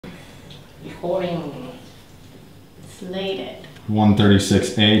Recording. Slated.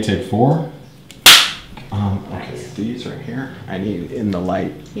 136A, take 4. Okay, these right here. I need in the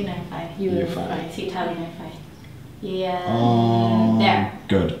light. U95. U5. Chanthaly 95. Yeah. There.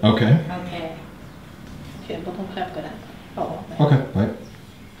 Good. Okay. Okay. Okay. Bye.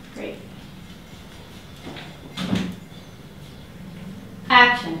 Great.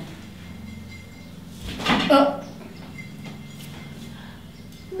 Action. Look,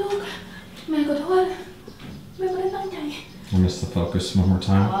 แม่ขอโทษแม่ไม่ได้ตั้งใจ I missed the focus one more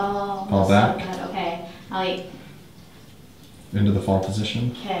time. Oh, Fall that's back. not good. Okay. Like, Into the fall position.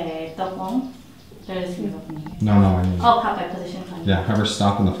 okay, ตกลง There's No, I need. Oh, pop by position ก่อน Yeah, have her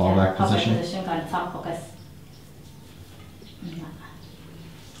stop in the fall back pop by position. position ก่อน stop focus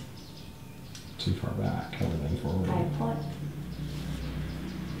Too far back. Everything forward. ไปพด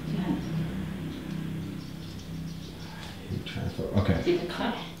Okay. จิบค่ะ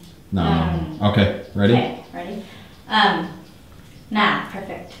No. Okay. Ready? Okay, ready? Now,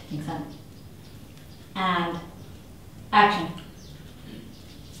 perfect. Makes sense. And action.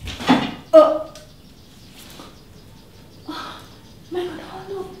 แม่ขอโทษ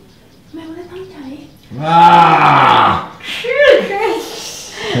ลูกแม่ไม่ได้ตั้งใจ Ah! Okay.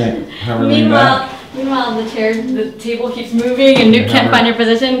 Have her lean back. Meanwhile, the table keeps moving and Newt can't find your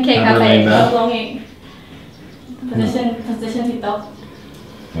position. Okay, have her okay, lean back. Position ที่โต๊ะ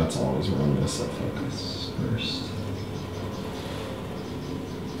That's always where I'm gonna set focus first.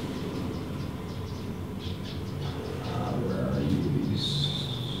 Where are you, these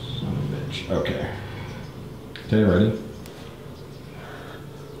son of a bitch? Okay. Okay, ready?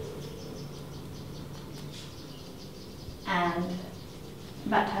 And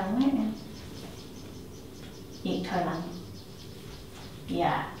บัดถอยหลังหน่อยนึงอีกถอยหลัง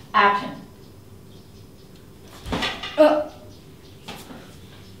Yeah, action.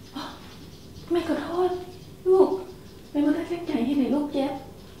 แม่ขอโทษลูกแม่ไม่ได้ตั้งใจให้ไหนลูกเจ็บ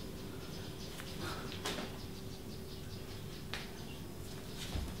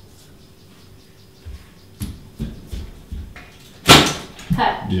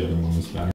Cut. The other one was back.